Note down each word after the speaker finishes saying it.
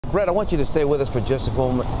Brett, I want you to stay with us for just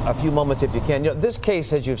a few moments if you can. You know, this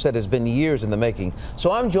case, as you've said, has been years in the making.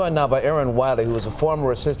 So I'm joined now by Aaron Wiley, who is a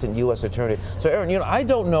former assistant U.S. attorney. So Aaron, you know, I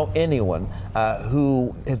don't know anyone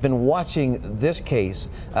who has been watching this case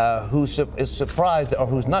who is surprised or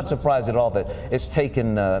who's not surprised at all that it's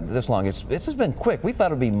taken this long. It's just been quick. We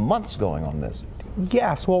thought it would be months going on this.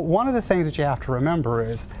 Yes, well, one of the things that you have to remember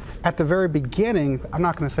is at the very beginning, I'm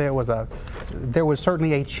not going to say there was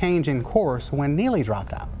certainly a change in course when Neely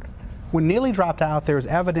dropped out. When Neely dropped out, there's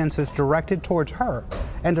evidence that's directed towards her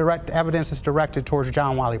and evidence that's directed towards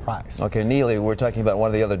John Wiley Price. Okay, Neely, we're talking about one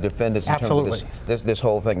of the other defendants in Absolutely. terms of this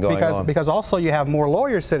whole thing going on. Because also you have more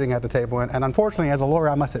lawyers sitting at the table, and unfortunately, as a lawyer,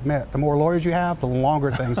 I must admit, the more lawyers you have, the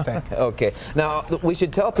longer things take. Okay, now we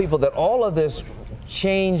should tell people that all of this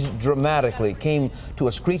changed dramatically, came to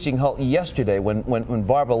a screeching halt yesterday when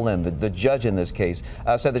Barbara Lynn, the judge in this case,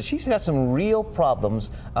 said that she's had some real problems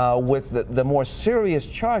with the more serious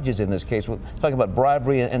charges in this case. We're talking about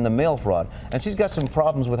bribery and the mail fraud, and she's got some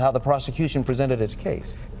problems with how the prosecution presented its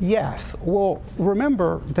case. Yes, well,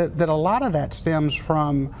 remember that a lot of that stems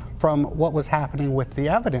from what was happening with the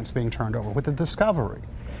evidence being turned over, with the discovery.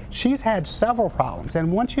 She's had several problems,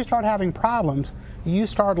 and once you start having problems, you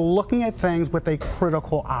start looking at things with a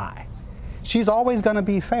critical eye. She's always going to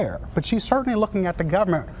be fair, but she's certainly looking at the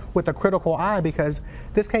government with a critical eye because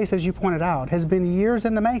this case, as you pointed out, has been years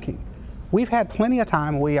in the making. We've had plenty of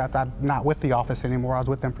time. I'm not with the office anymore. I was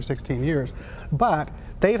with them for 16 years. But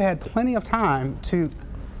they've had plenty of time to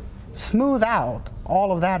smooth out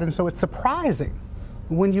all of that, and so it's surprising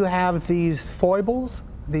when you have these foibles,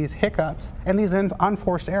 these hiccups, and these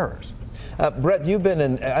unforced errors. Brett, you've been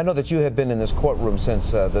in, I know that you have been in this courtroom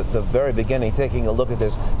since the very beginning, taking a look at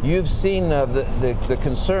this. You've seen the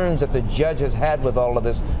concerns that the judge has had with all of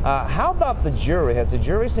this. How about the jury? Has the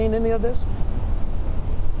jury seen any of this?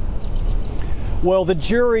 Well, the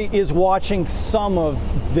jury is watching some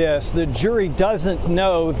of this. The jury doesn't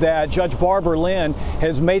know that Judge Barbara Lynn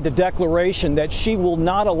has made the declaration that she will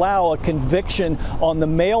not allow a conviction on the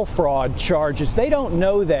mail fraud charges. They don't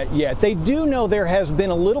know that yet. They do know there has been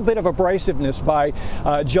a little bit of abrasiveness by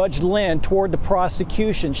Judge Lynn toward the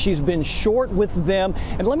prosecution. She's been short with them.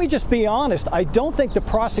 And let me just be honest, I don't think the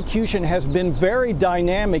prosecution has been very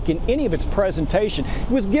dynamic in any of its presentation. It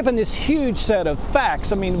was given this huge set of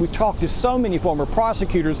facts. I mean, we talked to so many former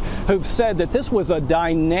prosecutors who've said that this was a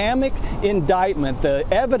dynamic indictment. The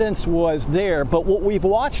evidence was there, but what we've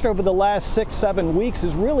watched over the last 6-7 weeks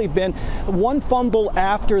has really been one fumble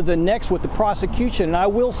after the next with the prosecution. And I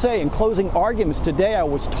will say, in closing arguments today, I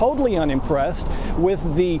was totally unimpressed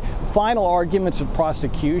with the final arguments of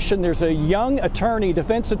prosecution. There's a young attorney,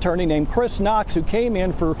 defense attorney named Chris Knox, who came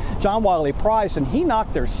in for John Wiley Price, and he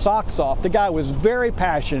knocked their socks off. The guy was very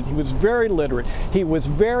passionate. He was very literate. He was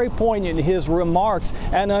very poignant in his remarks,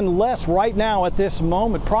 and unless right now at this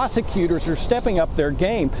moment prosecutors are stepping up their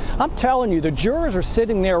game, I'm telling you, the jurors are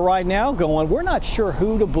sitting there right now going, we're not sure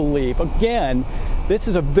who to believe. Again, this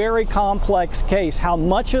is a very complex case. How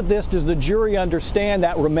much of this does the jury understand?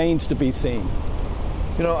 That remains to be seen.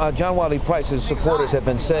 You know, John Wiley Price's supporters have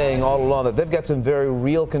been saying all along that they've got some very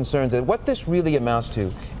real concerns. And what this really amounts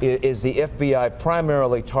to is the FBI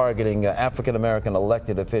primarily targeting African-American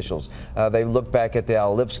elected officials. They look back at the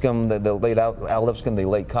Al Lipscomb, the late Al Lipscomb, the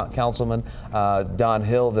late councilman, Don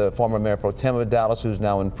Hill, the former mayor pro tem of Dallas, who's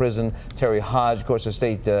now in prison, Terry Hodge, of course, a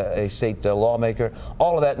state lawmaker.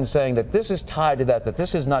 All of that, and saying that this is tied to that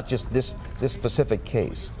this is not just this specific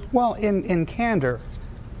case. Well, in candor,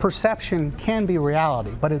 perception can be reality,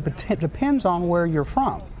 but it depends on where you're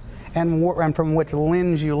from and from which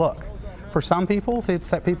lens you look. For some people,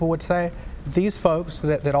 people would say these folks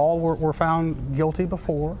that all were found guilty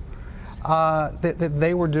before, that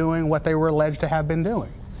they were doing what they were alleged to have been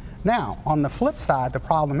doing. Now, on the flip side, the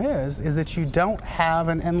problem is that you don't have,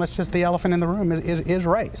 and let's just, the elephant in the room is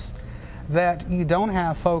race, that you don't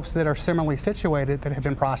have folks that are similarly situated that have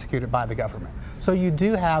been prosecuted by the government. So you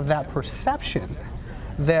do have that perception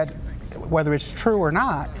that, whether it's true or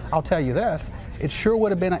not, I'll tell you this, it sure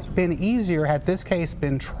would have been easier had this case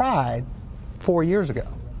been tried 4 years ago.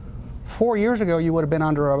 4 years ago, you would have been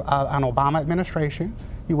under an Obama administration,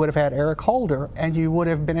 you would have had Eric Holder, and you would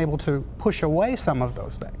have been able to push away some of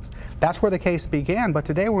those things. That's where the case began, but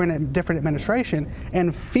today we're in a different administration,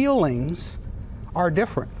 and feelings are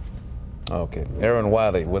different. Okay. Aaron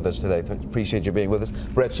Wiley with us today. Appreciate you being with us.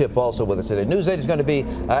 Brett Chip also with us today. News 8 is going to be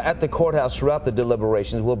at the courthouse throughout the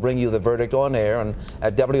deliberations. We'll bring you the verdict on air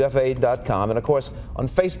at WFA.com and, of course, on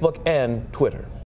Facebook and Twitter.